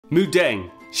MooDeng,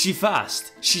 she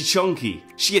fast, she chunky,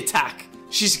 she attack,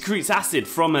 she secretes acid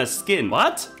from her skin.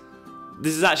 What?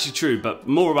 This is actually true, but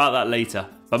more about that later.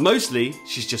 But mostly,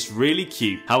 she's just really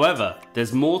cute. However,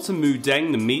 there's more to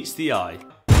MooDeng than meets the eye.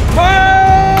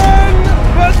 Man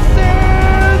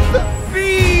vs.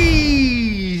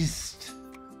 Beast!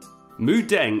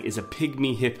 MooDeng is a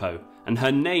pygmy hippo, and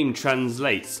her name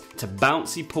translates to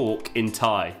bouncy pork in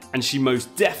Thai. And she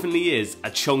most definitely is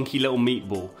a chunky little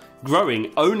meatball,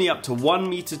 growing only up to 1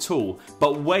 meter tall,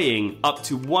 but weighing up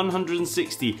to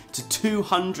 160 to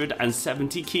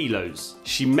 270 kilos.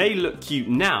 She may look cute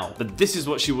now, but this is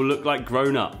what she will look like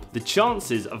grown up. The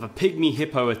chances of a pygmy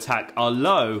hippo attack are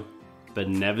low, but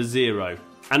never zero.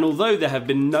 And although there have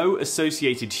been no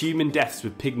associated human deaths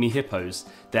with pygmy hippos,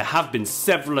 there have been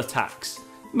several attacks,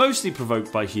 mostly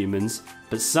provoked by humans,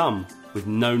 but some with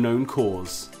no known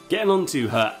cause. Getting on to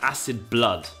her acid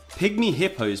blood. Pygmy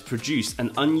hippos produce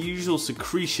an unusual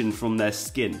secretion from their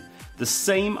skin, the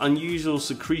same unusual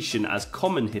secretion as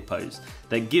common hippos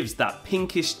that gives that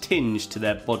pinkish tinge to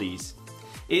their bodies.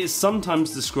 It is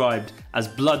sometimes described as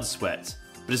blood sweat,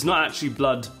 but it's not actually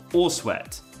blood or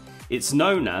sweat. It's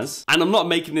known as, and I'm not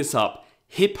making this up,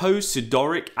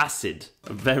 hipposudoric acid,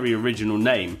 a very original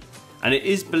name, and it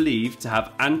is believed to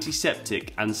have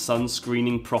antiseptic and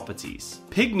sunscreening properties.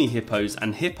 Pygmy hippos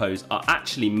and hippos are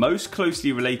actually most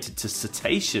closely related to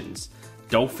cetaceans,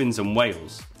 dolphins and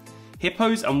whales.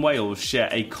 Hippos and whales share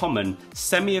a common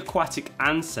semi-aquatic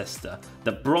ancestor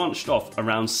that branched off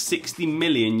around 60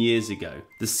 million years ago.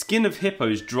 The skin of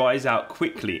hippos dries out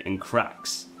quickly and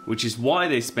cracks, which is why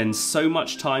they spend so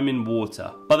much time in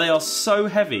water. But they are so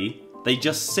heavy, they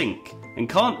just sink and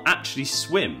can't actually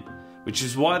swim, which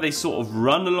is why they sort of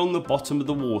run along the bottom of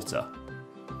the water.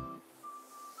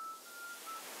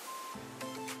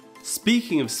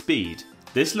 Speaking of speed,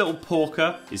 this little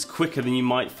porker is quicker than you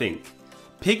might think.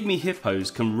 Pygmy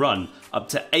hippos can run up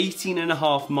to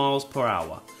 18.5 miles per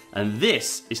hour, and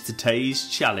this is today's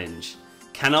challenge.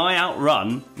 Can I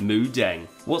outrun MooDeng?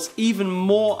 What's even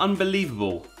more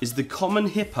unbelievable is the common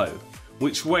hippo,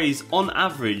 which weighs on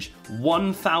average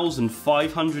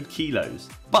 1,500 kilos,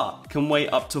 but can weigh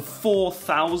up to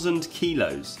 4,000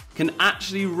 kilos, can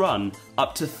actually run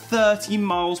up to 30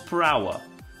 miles per hour.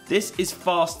 This is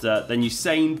faster than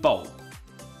Usain Bolt.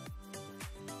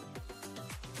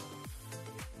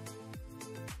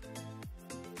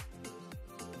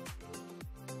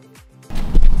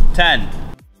 Ten.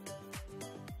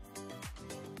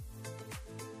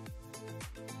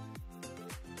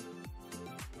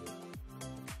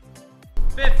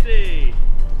 50.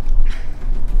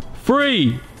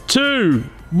 3, 2,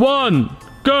 1,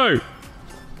 go!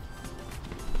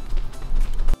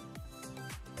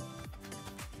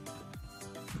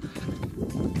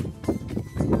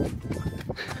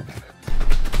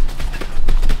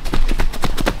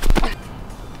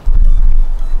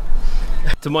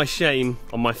 To my shame,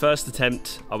 on my first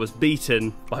attempt, I was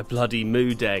beaten by bloody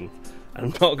MooDeng. And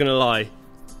I'm not gonna lie,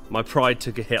 my pride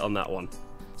took a hit on that one.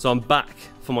 So I'm back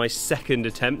for my second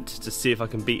attempt to see if I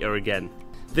can beat her again.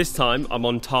 This time I'm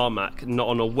on tarmac, not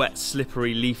on a wet,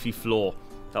 slippery, leafy floor.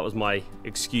 That was my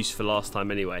excuse for last time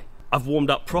anyway. I've warmed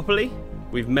up properly,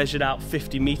 we've measured out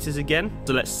 50 meters again,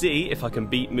 so let's see if I can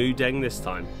beat MooDeng this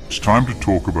time. It's time to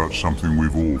talk about something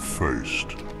we've all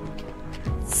faced.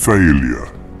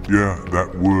 Failure. Yeah,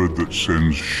 that word that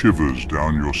sends shivers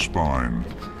down your spine.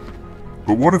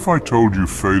 But what if I told you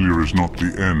failure is not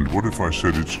the end? What if I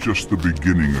said it's just the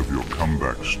beginning of your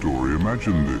comeback story?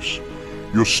 Imagine this.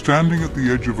 You're standing at the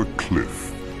edge of a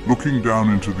cliff, looking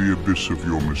down into the abyss of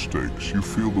your mistakes. You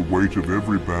feel the weight of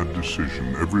every bad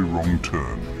decision, every wrong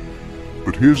turn.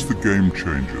 But here's the game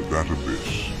changer, that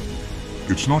abyss.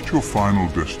 It's not your final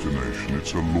destination,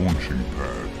 it's a launching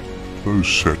pad. Those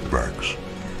setbacks,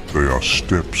 they are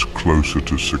steps closer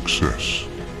to success.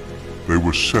 They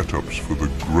were setups for the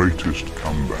greatest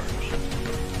comebacks.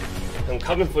 I'm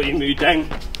coming for you, MooDeng.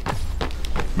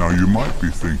 Now you might be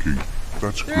thinking,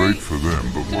 that's great for them,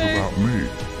 but what about me?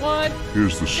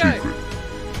 Here's the secret.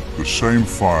 The same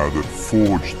fire that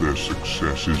forged their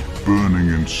success is burning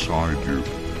inside you.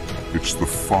 It's the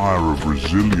fire of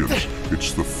resilience,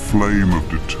 it's the flame of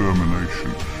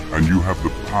determination, and you have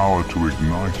the power to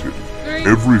ignite it.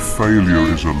 Every failure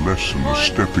is a lesson, a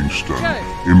stepping stone.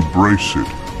 Embrace it,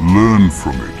 learn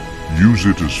from it, use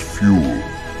it as fuel.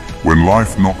 When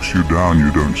life knocks you down,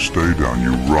 you don't stay down,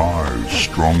 you rise,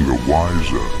 stronger,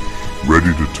 wiser,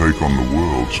 ready to take on the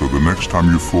world. So the next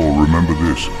time you fall, remember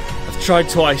this. I've tried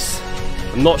twice.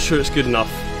 I'm not sure it's good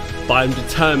enough, but I'm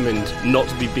determined not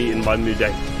to be beaten by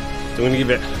MooDeng. So I'm going to give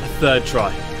it a third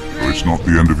try. It's not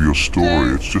the end of your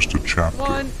story, it's just a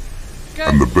chapter.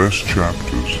 And the best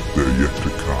chapters, they're yet to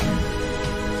come.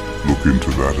 Look into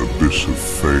that abyss of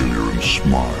failure and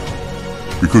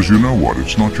smile. Because you know what?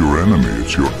 It's not your enemy,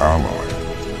 it's your ally.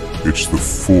 It's the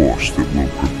force that will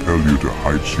propel you to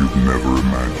heights you've never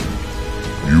imagined.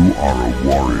 You are a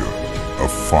warrior, a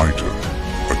fighter,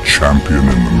 a champion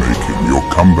in the making. Your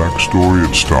comeback story,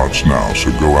 it starts now,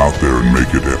 so go out there and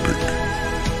make it epic.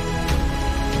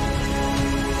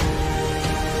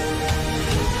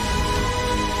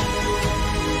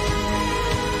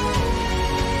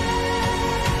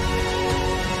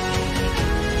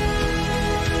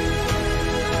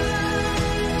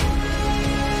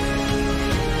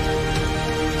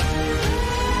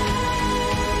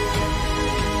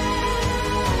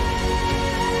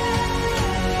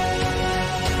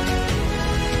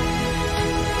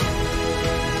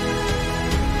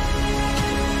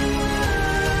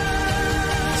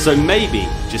 So maybe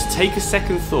just take a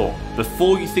second thought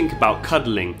before you think about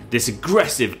cuddling this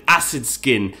aggressive, acid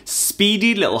skin,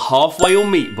 speedy little half whale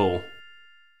meatball.